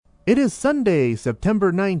It is Sunday,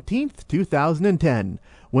 September 19th, 2010.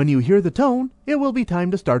 When you hear the tone, it will be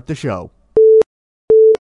time to start the show.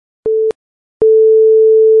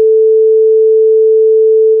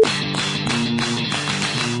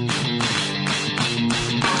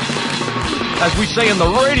 As we say in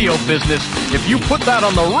the radio business, if you put that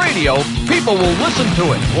on the radio, people will listen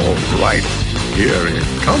to it. All right, here it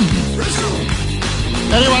comes.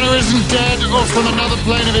 Anyone who isn't dead or from another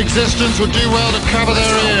plane of existence would do well to cover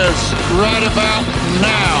their ears right about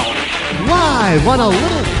now. Live on a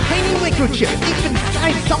little tiny microchip deep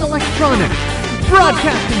inside some electronics,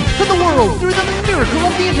 broadcasting to the world through the miracle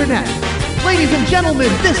of the internet. Ladies and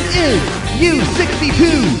gentlemen, this is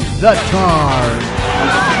U62, the Targ.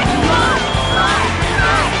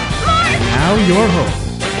 Now your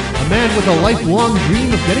host, a man with a lifelong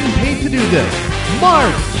dream of getting paid to do this,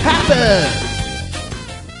 Mark Pappas.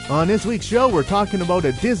 On this week's show, we're talking about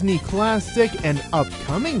a Disney classic, an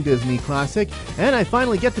upcoming Disney classic, and I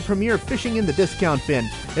finally get to premiere Fishing in the Discount Bin.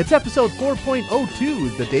 It's episode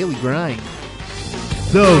 4.02, The Daily Grind.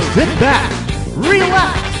 So sit back,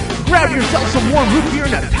 relax, grab yourself some warm root beer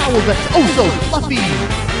and a towel that's oh so fluffy.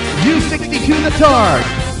 U62 the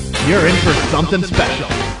Targ, you're in for something special.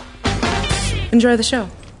 Enjoy the show.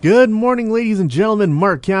 Good morning, ladies and gentlemen.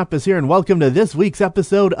 Mark Kappas here, and welcome to this week's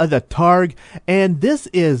episode of the Targ. And this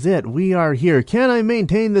is it. We are here. Can I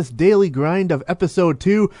maintain this daily grind of episode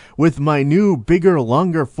 2 with my new, bigger,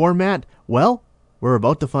 longer format? Well, we're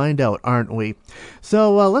about to find out, aren't we?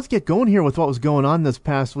 So let's get going here with what was going on this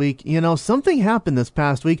past week. You know, something happened this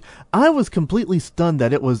past week. I was completely stunned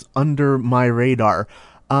that it was under my radar.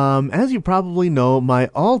 As you probably know, my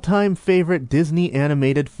all-time favorite Disney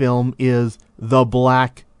animated film is The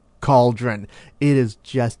Black Cauldron. It is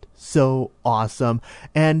just so awesome.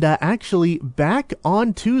 And actually, back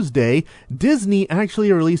on Tuesday, Disney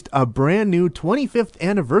actually released a brand new 25th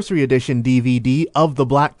anniversary edition DVD of The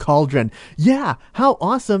Black Cauldron. Yeah, how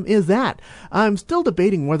awesome is that? I'm still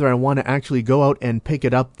debating whether I want to actually go out and pick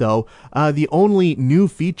it up, though. The only new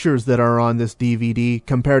features that are on this DVD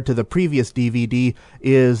compared to the previous DVD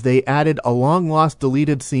is they added a long-lost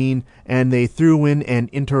deleted scene and they threw in an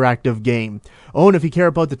interactive game. Oh, and if you care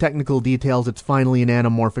about the technical details, it's finally an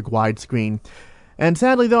anamorphic widescreen. And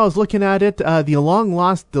sadly, though, I was looking at it, the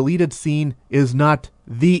long-lost deleted scene is not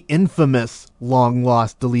the infamous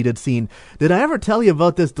long-lost deleted scene. Did I ever tell you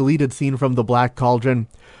about this deleted scene from The Black Cauldron?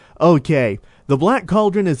 Okay, The Black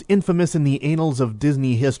Cauldron is infamous in the annals of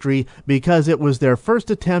Disney history because it was their first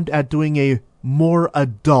attempt at doing a more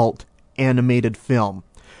adult animated film.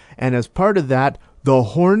 And as part of that, the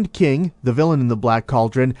Horned King, the villain in The Black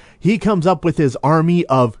Cauldron, he comes up with his army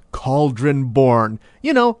of Cauldron-born.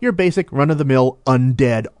 You know, your basic run-of-the-mill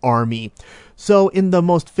undead army. So in the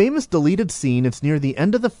most famous deleted scene, it's near the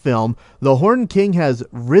end of the film, the Horned King has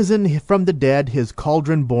risen from the dead, his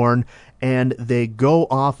Cauldron-born, and they go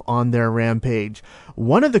off on their rampage.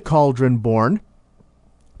 One of the Cauldron-born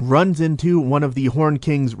runs into one of the Horned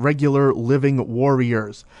King's regular living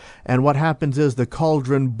warriors. And what happens is the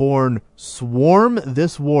Cauldron-born swarm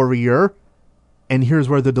this warrior, and here's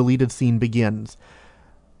where the deleted scene begins.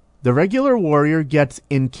 The regular warrior gets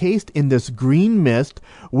encased in this green mist.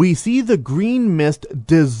 We see the green mist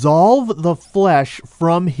dissolve the flesh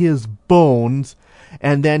from his bones,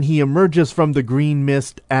 and then he emerges from the green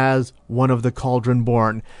mist as one of the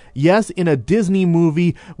Cauldron-born. Yes, in a Disney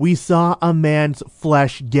movie, we saw a man's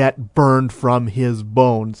flesh get burned from his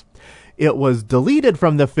bones. It was deleted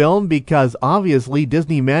from the film because obviously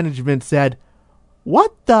Disney management said,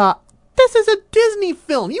 "What the? This is a Disney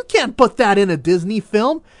film. You can't put that in a Disney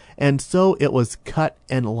film." And so it was cut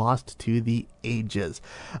and lost to the ages.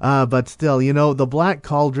 But still, you know, The Black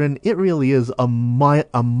Cauldron, it really is a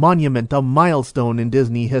monument, a milestone in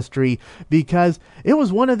Disney history, because it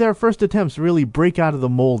was one of their first attempts to really break out of the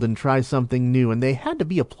mold and try something new, and they had to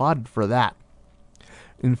be applauded for that.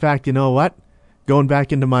 In fact, you know what? Going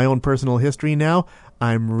back into my own personal history now,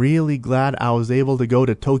 I'm really glad I was able to go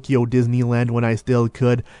to Tokyo Disneyland when I still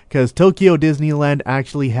could, because Tokyo Disneyland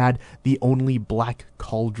actually had the only Black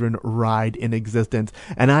Cauldron ride in existence,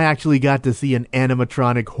 and I actually got to see an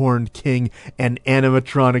animatronic Horned King and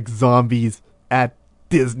animatronic zombies at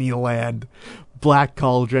Disneyland. Black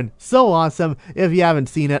Cauldron, so awesome. If you haven't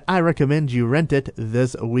seen it, I recommend you rent it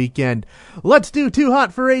this weekend. Let's do Too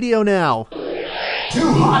Hot for Radio now.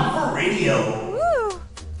 Too Hot for Radio.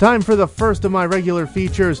 Time for the first of my regular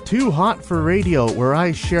features, Too Hot for Radio, where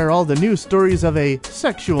I share all the news stories of a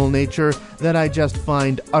sexual nature that I just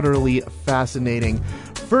find utterly fascinating.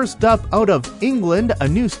 First up, out of England, a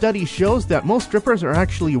new study shows that most strippers are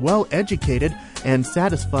actually well educated and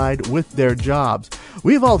satisfied with their jobs.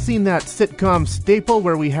 We've all seen that sitcom staple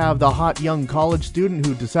where we have the hot young college student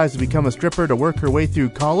who decides to become a stripper to work her way through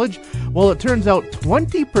college. Well, it turns out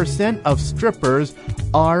 20% of strippers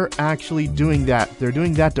are actually doing that. They're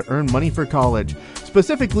doing that to earn money for college.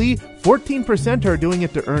 Specifically, 14% are doing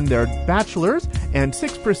it to earn their bachelor's, and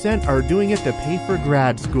 6% are doing it to pay for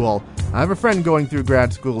grad school. I have a friend going through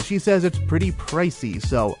grad school. She says it's pretty pricey,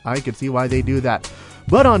 so I could see why they do that.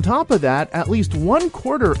 But on top of that, at least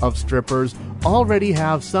 1/4 of strippers already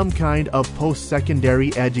have some kind of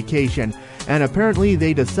post-secondary education. And apparently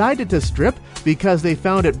they decided to strip because they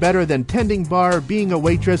found it better than tending bar, being a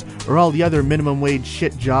waitress, or all the other minimum wage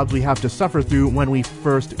shit jobs we have to suffer through when we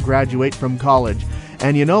first graduate from college.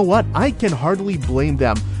 And you know what? I can hardly blame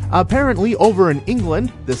them. Apparently, over in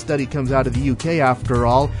England, this study comes out of the UK after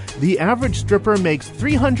all, the average stripper makes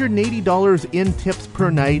 $380 in tips per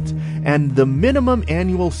night, and the minimum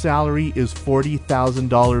annual salary is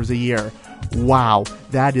 $40,000 a year. Wow,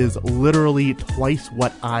 that is literally twice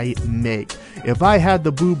what I make. If I had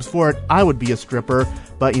the boobs for it, I would be a stripper,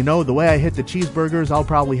 but you know, the way I hit the cheeseburgers, I'll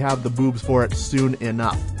probably have the boobs for it soon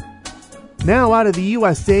enough. Now, out of the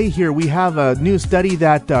USA here, we have a new study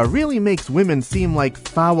that really makes women seem like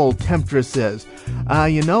foul temptresses. A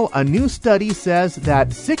new study says that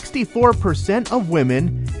 64% of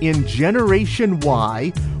women in Generation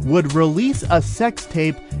Y would release a sex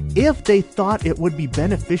tape if they thought it would be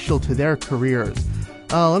beneficial to their careers.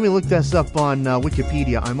 Let me look this up on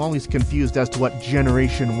Wikipedia. I'm always confused as to what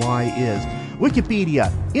Generation Y is.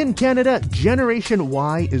 Wikipedia. In Canada, Generation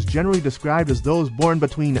Y is generally described as those born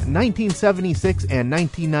between 1976 and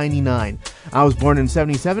 1999. I was born in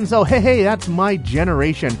 77, so hey, that's my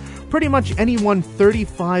generation. Pretty much anyone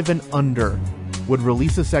 35 and under would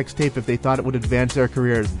release a sex tape if they thought it would advance their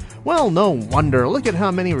careers. Well, no wonder. Look at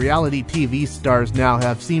how many reality TV stars now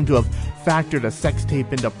have seemed to have factored a sex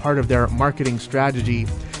tape into part of their marketing strategy.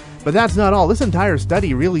 But that's not all. This entire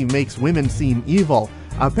study really makes women seem evil.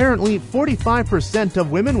 Apparently, 45%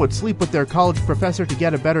 of women would sleep with their college professor to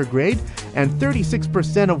get a better grade, and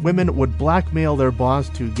 36% of women would blackmail their boss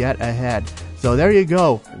to get ahead. So there you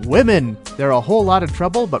go. Women, they're a whole lot of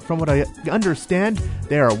trouble, but from what I understand,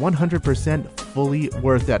 they are 100% fully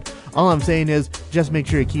worth it. All I'm saying is, just make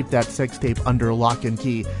sure you keep that sex tape under lock and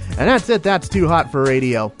key. And that's it. That's Too Hot for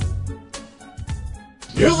Radio.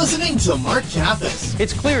 You're listening to Mark Kappas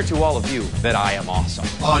It's clear to all of you that I am awesome.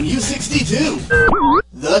 on U62,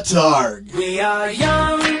 The Targ. We are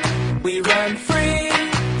young, we run free,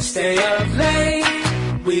 stay up late,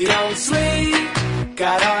 we don't sleep,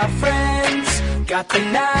 got our friends, got the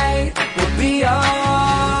night, we'll be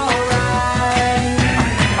alright.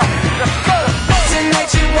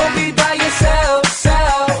 Tonight you won't be by yourself,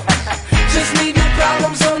 just leave your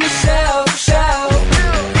problems on the shelf.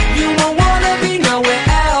 You won't wanna be nowhere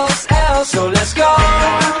else, so let's go,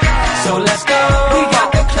 we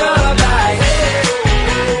got the club light.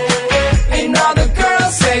 And all the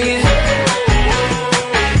girls saying,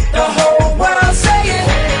 the whole world saying,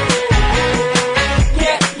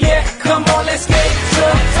 yeah, come on, let's get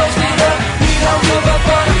some toasted up. We don't give a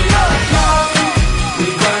fuck,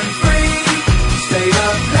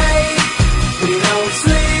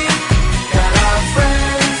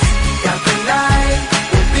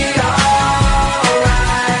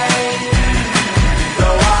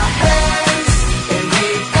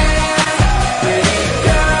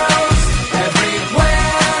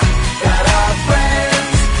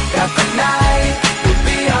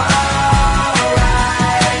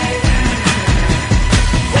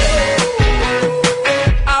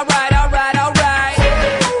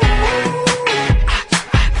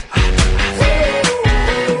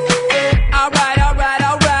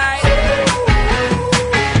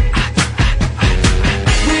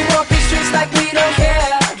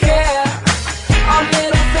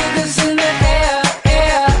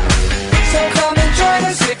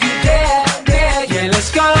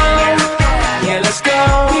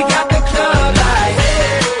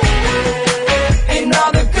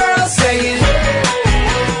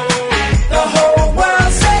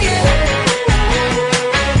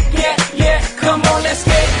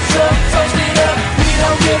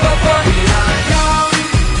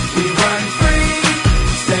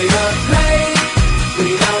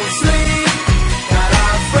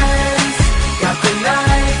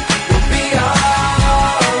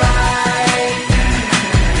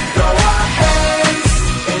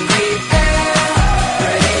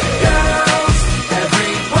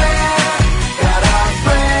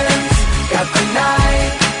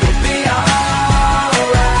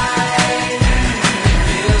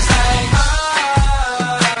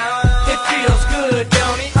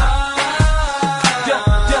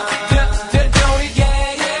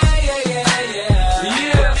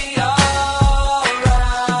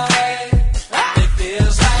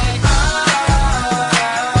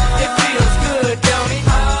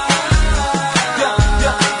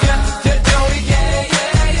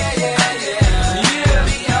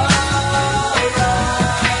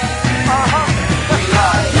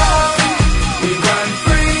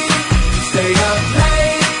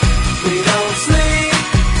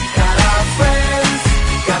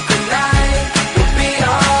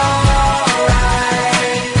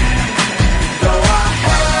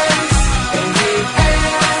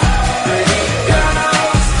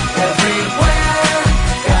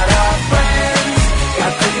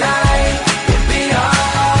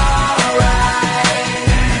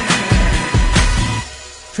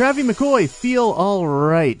 Travie McCoy, Feel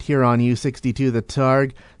Alright, here on U62 The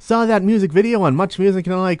Targ. Saw that music video on Much Music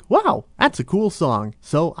and I'm like, wow, that's a cool song.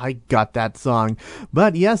 So I got that song.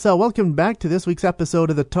 But yes, welcome back to this week's episode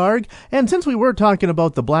of The Targ. And since we were talking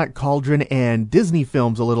about the Black Cauldron and Disney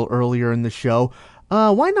films a little earlier in the show,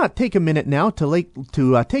 why not take a minute now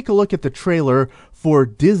to take a look at the trailer for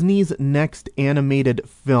Disney's next animated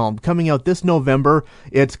film coming out this November.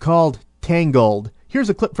 It's called Tangled. Here's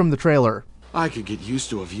a clip from the trailer. I could get used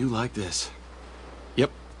to a view like this.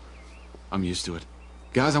 Yep, I'm used to it.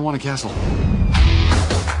 Guys, I want a castle.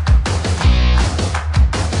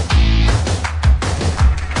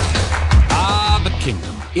 Ah, the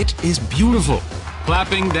kingdom. It is beautiful.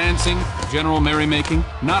 Clapping, dancing, general merrymaking,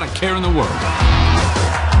 not a care in the world.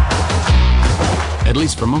 At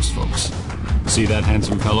least for most folks. See that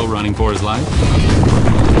handsome fellow running for his life?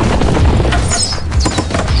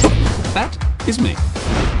 That is me.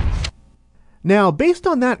 Now, based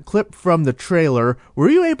on that clip from the trailer,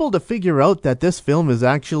 were you able to figure out that this film is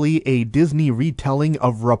actually a Disney retelling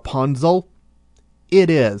of Rapunzel?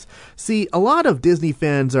 It is. See, a lot of Disney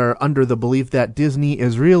fans are under the belief that Disney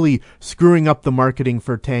is really screwing up the marketing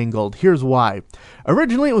for Tangled. Here's why.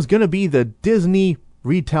 Originally, it was going to be the Disney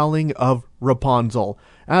retelling of Rapunzel.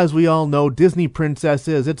 As we all know, Disney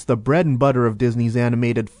princesses, it's the bread and butter of Disney's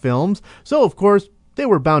animated films. So, of course, they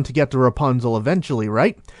were bound to get to Rapunzel eventually,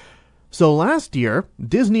 right? So last year,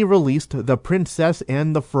 Disney released The Princess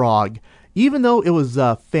and the Frog. Even though it was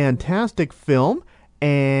a fantastic film,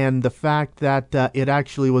 and the fact that it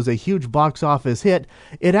actually was a huge box office hit,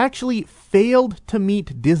 it actually failed to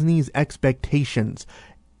meet Disney's expectations.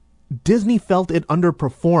 Disney felt it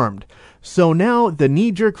underperformed. So now the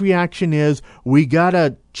knee-jerk reaction is, we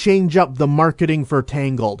gotta change up the marketing for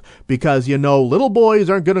Tangled. Because, you know, little boys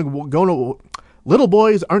aren't gonna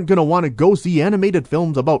want to go see animated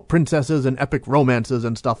films about princesses and epic romances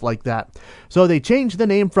and stuff like that. So they changed the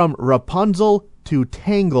name from Rapunzel to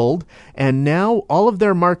Tangled, and now all of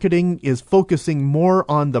their marketing is focusing more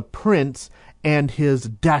on the prince and his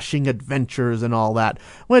dashing adventures and all that,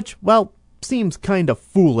 which, well, seems kind of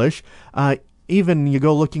foolish. Even you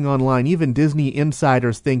go looking online, even Disney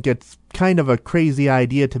insiders think it's kind of a crazy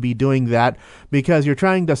idea to be doing that because you're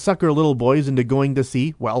trying to sucker little boys into going to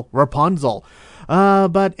see, well, Rapunzel.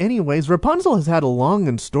 But anyways, Rapunzel has had a long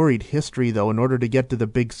and storied history, though, in order to get to the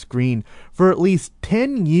big screen. For at least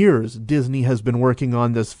 10 years, Disney has been working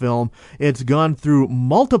on this film. It's gone through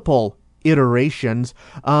multiple iterations.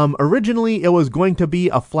 Originally, it was going to be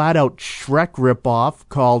a flat-out Shrek ripoff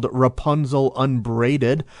called Rapunzel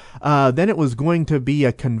Unbraided. Then it was going to be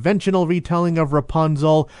a conventional retelling of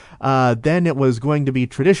Rapunzel. Then it was going to be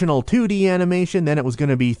traditional 2D animation. Then it was going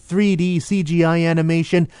to be 3D CGI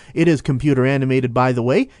animation. It is computer animated, by the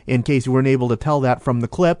way, in case you weren't able to tell that from the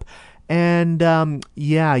clip. And,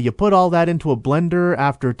 yeah, you put all that into a blender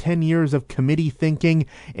after 10 years of committee thinking,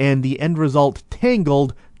 and the end result,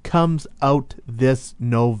 Tangled, comes out this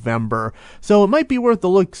November. So it might be worth a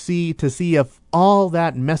look-see to see if all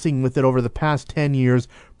that messing with it over the past 10 years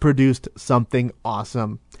produced something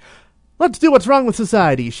awesome. Let's do What's Wrong with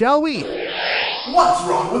Society, shall we? What's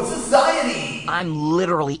wrong with society? I'm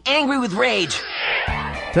literally angry with rage.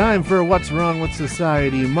 Time for What's Wrong with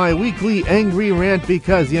Society, my weekly angry rant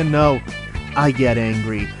because, you know, I get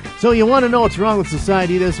angry. So you want to know what's wrong with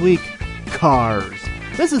society this week? Cars.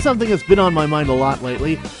 This is something that's been on my mind a lot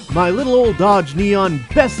lately. My little old Dodge Neon,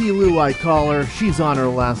 Bessie Lou I call her, she's on her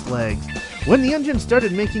last legs. When the engine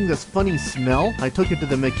started making this funny smell, I took it to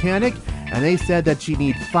the mechanic, and they said that she'd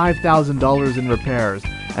need $5,000 in repairs.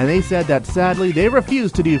 And they said that sadly, they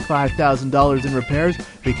refused to do $5,000 in repairs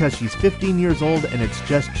because she's 15 years old and it's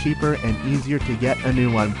just cheaper and easier to get a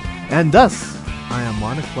new one. And thus, I am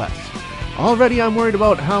on a quest. Already I'm worried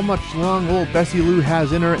about how much long old Bessie Lou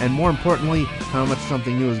has in her, and more importantly, how much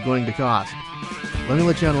something new is going to cost. Let me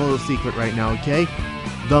let you on a little secret right now, okay?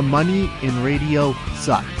 The money in radio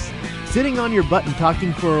sucks. Sitting on your butt and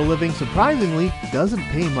talking for a living, surprisingly, doesn't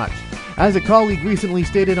pay much. As a colleague recently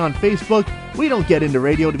stated on Facebook, we don't get into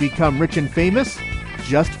radio to become rich and famous,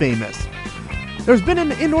 just famous. There's been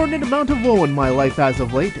an inordinate amount of woe in my life as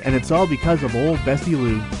of late, and it's all because of old Bessie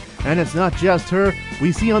Lou. And it's not just her.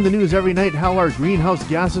 We see on the news every night how our greenhouse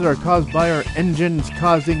gases are caused by our engines,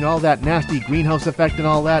 causing all that nasty greenhouse effect and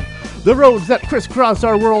all that. The roads that crisscross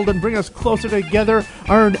our world and bring us closer together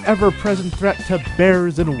are an ever-present threat to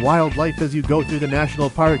bears and wildlife as you go through the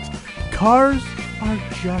national parks. Cars are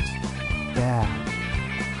just bad.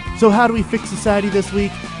 So how do we fix society this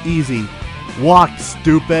week? Easy. Walk,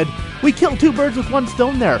 stupid. We kill two birds with one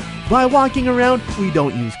stone there. By walking around, we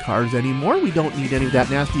don't use cars anymore, we don't need any of that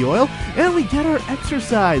nasty oil, and we get our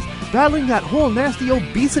exercise. battling that whole nasty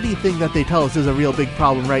obesity thing that they tell us is a real big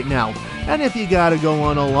problem right now. And if you gotta go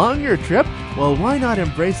on a longer trip, well, why not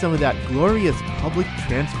embrace some of that glorious public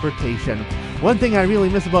transportation? One thing I really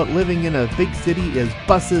miss about living in a big city is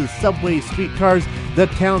buses, subways, streetcars, the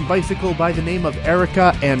town bicycle by the name of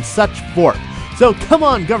Erica, and such forth. So come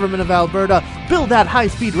on, Government of Alberta, build that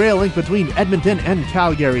high-speed rail link between Edmonton and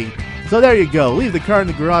Calgary. So there you go, leave the car in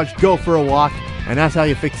the garage, go for a walk, and that's how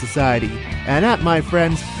you fix society. And that, my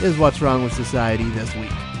friends, is What's Wrong with Society this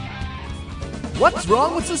week. What's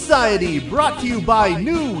Wrong with Society, brought to you by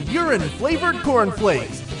new urine-flavored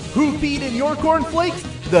cornflakes. Who feed in your cornflakes?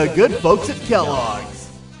 The good folks at Kellogg's.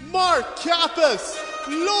 Mark Kappas,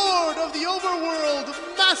 Lord of the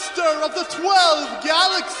Overworld, Master of the 12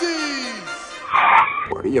 Galaxies.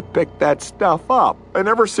 Where do you pick that stuff up? I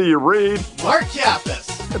never see you read. Mark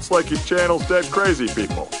Kappas. It's like he channels dead crazy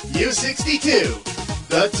people. U62,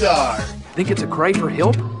 the Tar. Think it's a cry for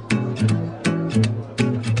help?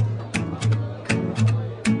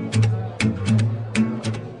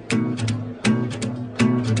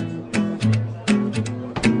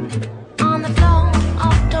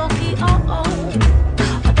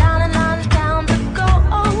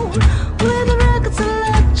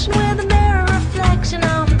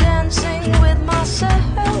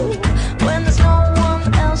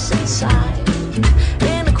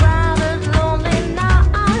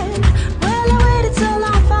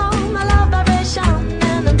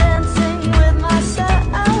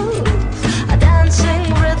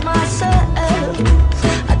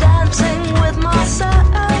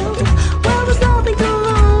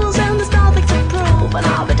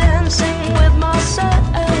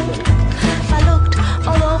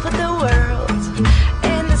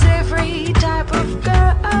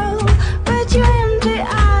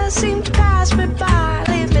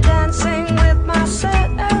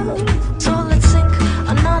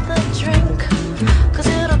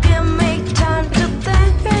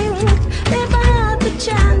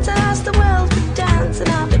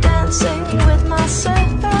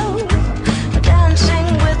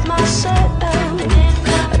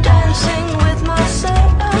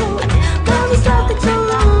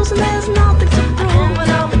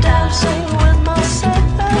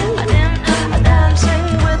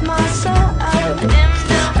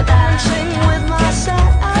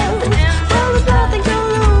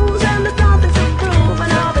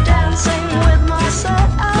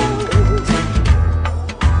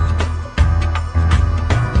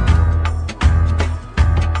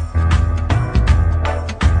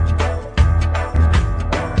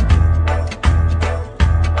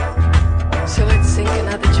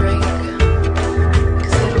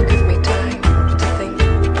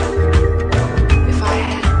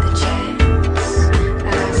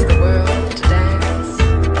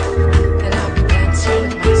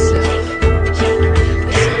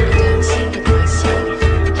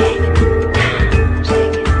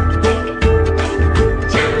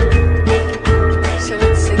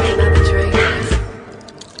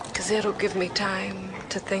 Give me time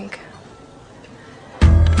to think.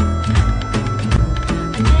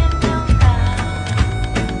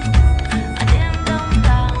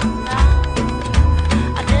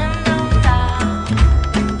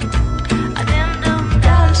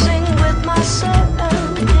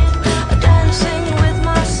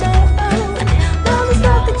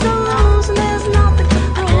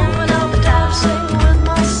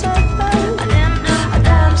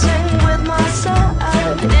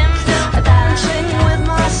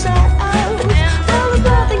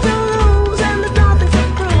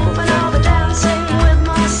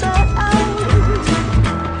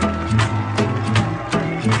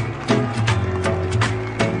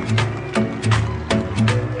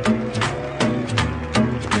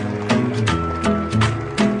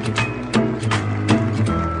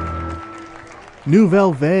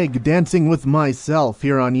 Nouvelle Vague, Dancing with Myself,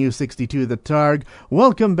 here on U62 The Targ.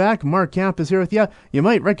 Welcome back, Mark Kappas here with you. You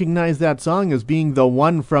might recognize that song as being the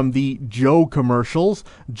one from the Joe commercials.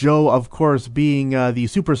 Joe, of course, being the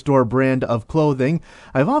Superstore brand of clothing.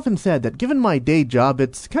 I've often said that given my day job,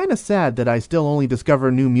 it's kind of sad that I still only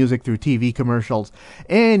discover new music through TV commercials.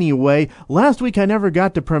 Anyway, last week I never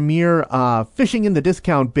got to premiere Fishing in the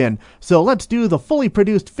Discount Bin, so let's do the fully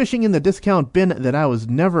produced Fishing in the Discount Bin that I was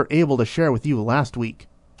never able to share with you last week.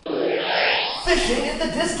 Fishing in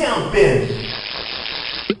the Discount Bin.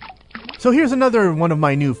 So here's another one of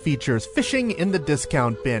my new features, Fishing in the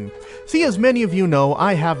Discount Bin. See, as many of you know,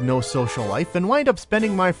 I have no social life and wind up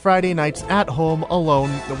spending my Friday nights at home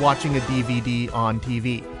alone watching a DVD on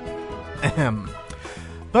TV. Ahem.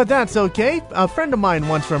 But that's okay. A friend of mine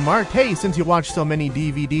once remarked, hey, since you watch so many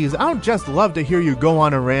DVDs, I would just love to hear you go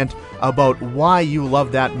on a rant about why you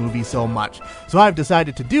love that movie so much. So I've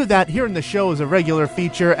decided to do that here in the show as a regular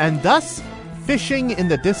feature, and thus, Fishing in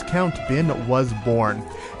the Discount Bin was born.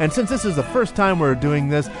 And since this is the first time we're doing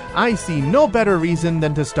this, I see no better reason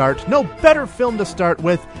than to start, no better film to start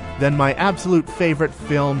with than my absolute favorite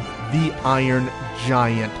film, The Iron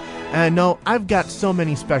Giant. And no, I've got so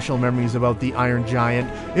many special memories about The Iron Giant.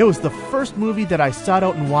 It was the first movie that I sought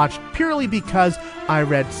out and watched purely because I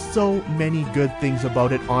read so many good things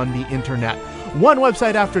about it on the internet. One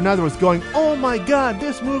website after another was going, oh my god,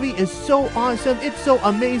 this movie is so awesome, it's so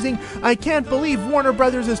amazing, I can't believe Warner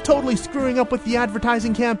Brothers is totally screwing up with the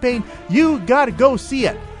advertising campaign, you gotta go see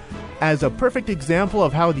it. As a perfect example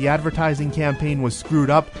of how the advertising campaign was screwed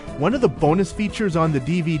up, one of the bonus features on the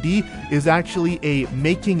DVD is actually a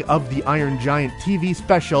making of the Iron Giant TV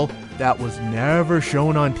special that was never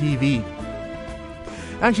shown on TV.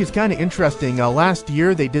 Actually, it's kind of interesting. Last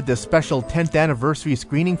year, they did this special 10th anniversary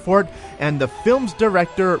screening for it, and the film's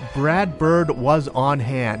director, Brad Bird, was on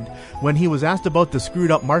hand. When he was asked about the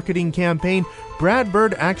screwed-up marketing campaign, Brad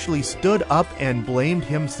Bird actually stood up and blamed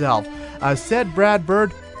himself. Said Brad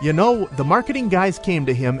Bird, you know, the marketing guys came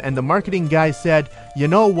to him, and the marketing guys said, you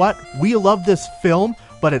know what, we love this film,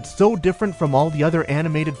 but it's so different from all the other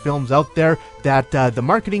animated films out there that the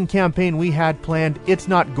marketing campaign we had planned, it's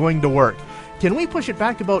not going to work. Can we push it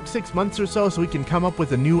back about 6 months or so we can come up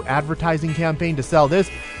with a new advertising campaign to sell this?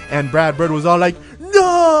 And Brad Bird was all like,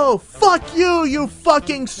 no! Fuck you, you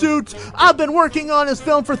fucking suits! I've been working on this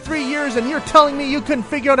film for 3 years and you're telling me you couldn't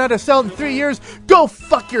figure out how to sell it in 3 years? Go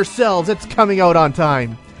fuck yourselves, it's coming out on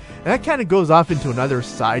time. And that kind of goes off into another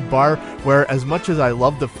sidebar, where as much as I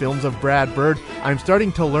love the films of Brad Bird, I'm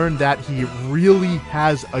starting to learn that he really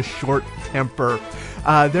has a short temper.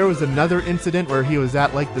 There was another incident where he was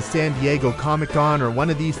at like the San Diego Comic-Con or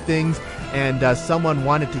one of these things, and someone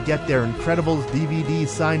wanted to get their Incredibles DVD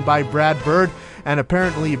signed by Brad Bird, and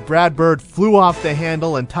apparently Brad Bird flew off the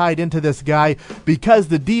handle and tied into this guy because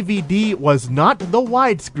the DVD was not the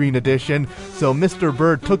widescreen edition, so Mr.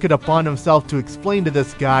 Bird took it upon himself to explain to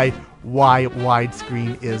this guy why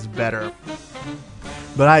widescreen is better.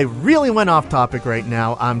 But I really went off topic right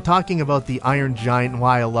now. I'm talking about The Iron Giant and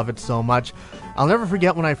why I love it so much. I'll never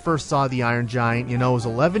forget when I first saw The Iron Giant. You know, it was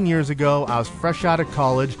 11 years ago. I was fresh out of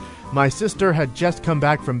college. My sister had just come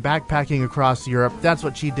back from backpacking across Europe. That's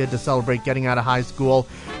what she did to celebrate getting out of high school.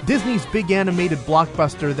 Disney's big animated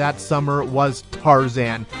blockbuster that summer was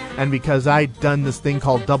Tarzan. And because I'd done this thing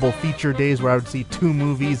called double feature days where I would see 2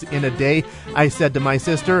 movies in a day, I said to my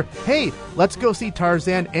sister, hey, let's go see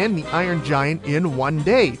Tarzan and The Iron Giant in one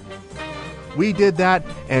day. We did that,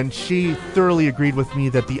 and she thoroughly agreed with me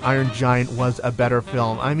that The Iron Giant was a better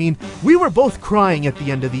film. I mean, we were both crying at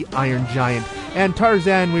the end of The Iron Giant, and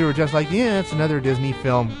Tarzan, we were just like, yeah, it's another Disney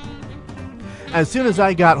film. As soon as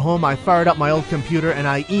I got home, I fired up my old computer and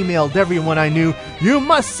I emailed everyone I knew, you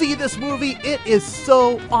must see this movie, it is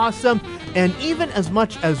so awesome. And even as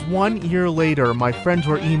much as 1 year later, my friends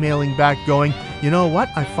were emailing back going, you know what,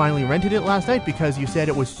 I finally rented it last night because you said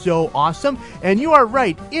it was so awesome. And you are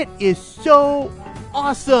right, it is so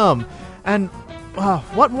awesome. And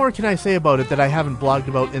what more can I say about it that I haven't blogged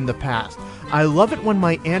about in the past? I love it when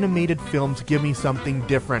my animated films give me something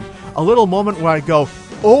different. A little moment where I go,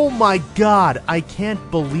 oh my god, I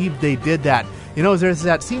can't believe they did that. You know, there's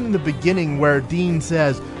that scene in the beginning where Dean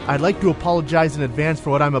says, I'd like to apologize in advance for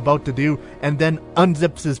what I'm about to do, and then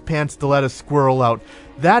unzips his pants to let a squirrel out.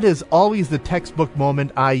 That is always the textbook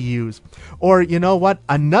moment I use. Or, you know what?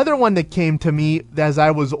 Another one that came to me as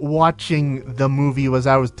I was watching the movie was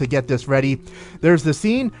I was to get this ready. There's the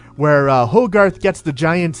scene where Hogarth gets the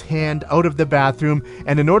giant's hand out of the bathroom,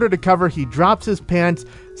 and in order to cover, he drops his pants,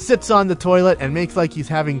 sits on the toilet, and makes like he's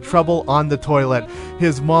having trouble on the toilet.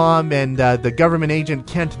 His mom and the government agent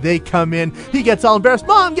Kent, they come in. He gets all embarrassed.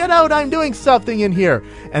 Mom, get out! I'm doing something in here.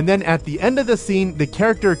 And then at the end of the scene, the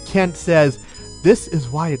character Kent says, this is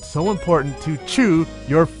why it's so important to chew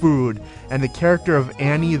your food. And the character of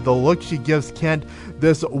Annie, the look she gives Kent,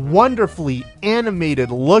 this wonderfully animated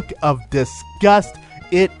look of disgust,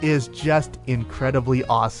 it is just incredibly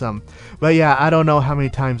awesome. But yeah, I don't know how many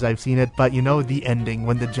times I've seen it, but you know the ending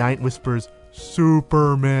when the giant whispers,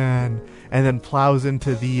 Superman, and then plows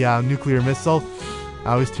into the nuclear missile.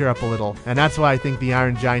 I always tear up a little, and that's why I think The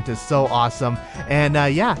Iron Giant is so awesome. And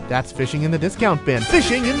yeah, that's Fishing in the Discount Bin.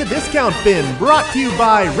 Fishing in the Discount Bin, brought to you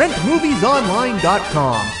by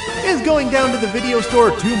RentMoviesOnline.com. Is going down to the video store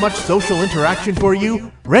too much social interaction for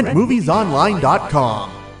you?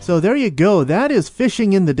 RentMoviesOnline.com. So there you go. That is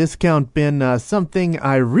Fishing in the Discount Bin, something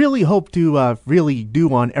I really hope to really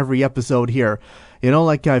do on every episode here. You know,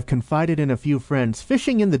 like I've confided in a few friends,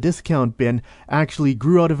 Fishing in the Discount Bin actually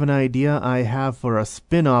grew out of an idea I have for a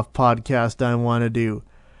spin-off podcast I want to do.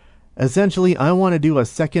 Essentially, I want to do a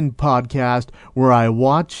second podcast where I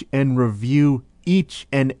watch and review each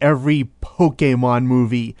and every Pokemon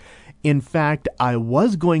movie. In fact, I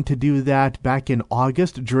was going to do that back in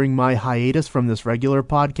August during my hiatus from this regular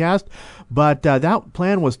podcast, but that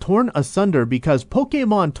plan was torn asunder because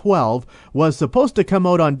Pokemon 12 was supposed to come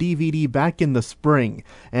out on DVD back in the spring,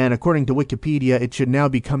 and according to Wikipedia, it should now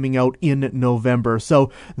be coming out in November.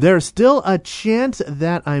 So there's still a chance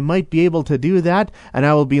that I might be able to do that, and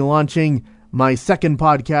I will be launching my second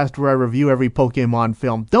podcast where I review every Pokemon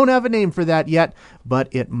film. Don't have a name for that yet, but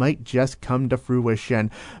it might just come to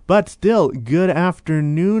fruition. But still, good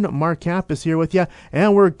afternoon. Mark Kappas here with you,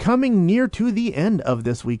 and we're coming near to the end of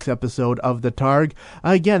this week's episode of The Targ.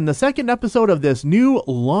 Again, the second episode of this new,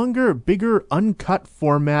 longer, bigger, uncut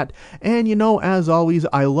format. And you know, as always,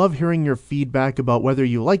 I love hearing your feedback about whether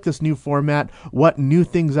you like this new format, what new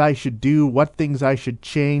things I should do, what things I should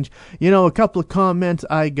change. You know, a couple of comments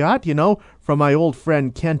I got, from my old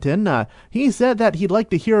friend Kenton. He said that he'd like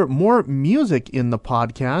to hear more music in the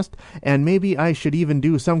podcast, and maybe I should even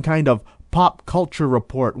do some kind of pop culture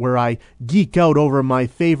report where I geek out over my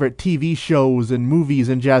favorite TV shows and movies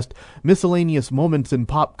and just miscellaneous moments in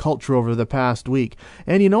pop culture over the past week.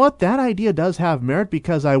 And you know what? That idea does have merit,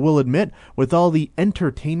 because I will admit, with all the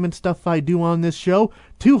entertainment stuff I do on this show,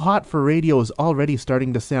 Too Hot for Radio is already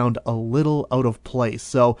starting to sound a little out of place.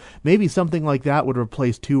 So maybe something like that would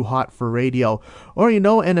replace Too Hot for Radio. Or,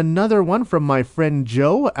 and another one from my friend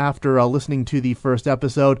Joe, after listening to the first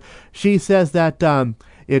episode, she says that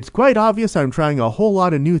it's quite obvious I'm trying a whole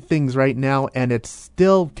lot of new things right now, and it's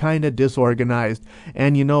still kind of disorganized.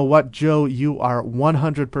 And you know what, Joe? You are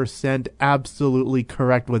 100% absolutely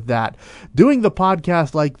correct with that. Doing the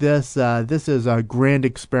podcast like this, this is a grand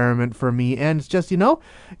experiment for me, and it's just,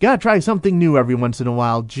 gotta try something new every once in a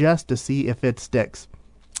while just to see if it sticks.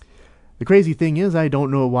 The crazy thing is, I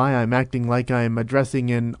don't know why I'm acting like I'm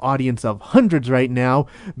addressing an audience of hundreds right now,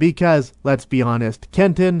 because, let's be honest,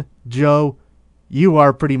 Kenton, Joe, you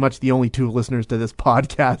are pretty much the only two listeners to this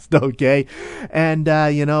podcast, okay? And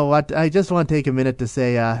you know what? I just want to take a minute to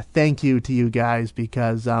say thank you to you guys,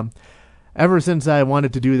 because ever since I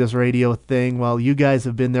wanted to do this radio thing, well, you guys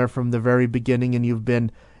have been there from the very beginning, and you've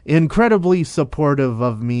been incredibly supportive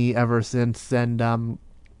of me ever since, and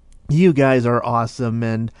you guys are awesome,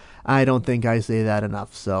 and I don't think I say that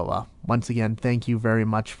enough. So once again, thank you very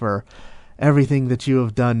much for everything that you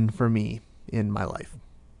have done for me in my life.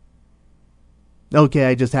 Okay,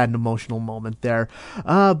 I just had an emotional moment there.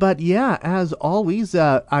 But yeah, as always,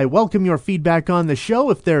 I welcome your feedback on the show.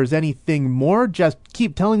 If there's anything more, just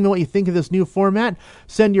keep telling me what you think of this new format.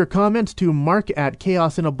 Send your comments to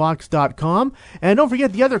mark@chaosinabox.com. And don't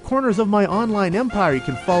forget the other corners of my online empire. You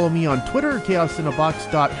can follow me on Twitter,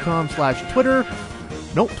 chaosinabox.com/Twitter.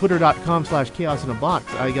 Nope,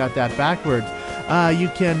 twitter.com/chaosinabox. I got that backwards. You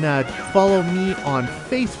can follow me on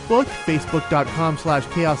Facebook,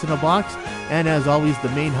 facebook.com/chaosinabox. And as always, the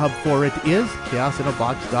main hub for it is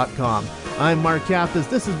chaosinabox.com. I'm Mark Kappas.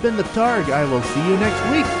 This has been The Targ. I will see you next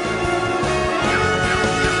week.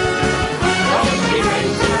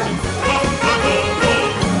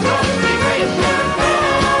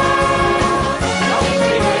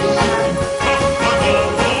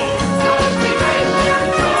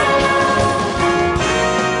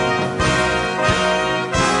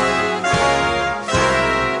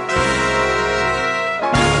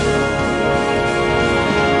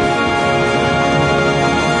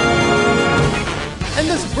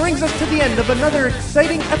 Brings us to the end of another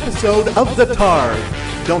exciting episode of The Targ.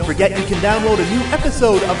 Don't forget you can download a new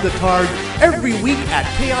episode of The Targ every week at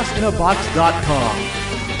chaosinabox.com.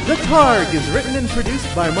 The Targ is written and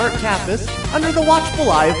produced by Mark Kappas under the watchful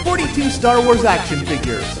eye of 42 Star Wars action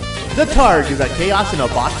figures. The Targ is a Chaos in a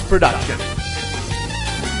Box production.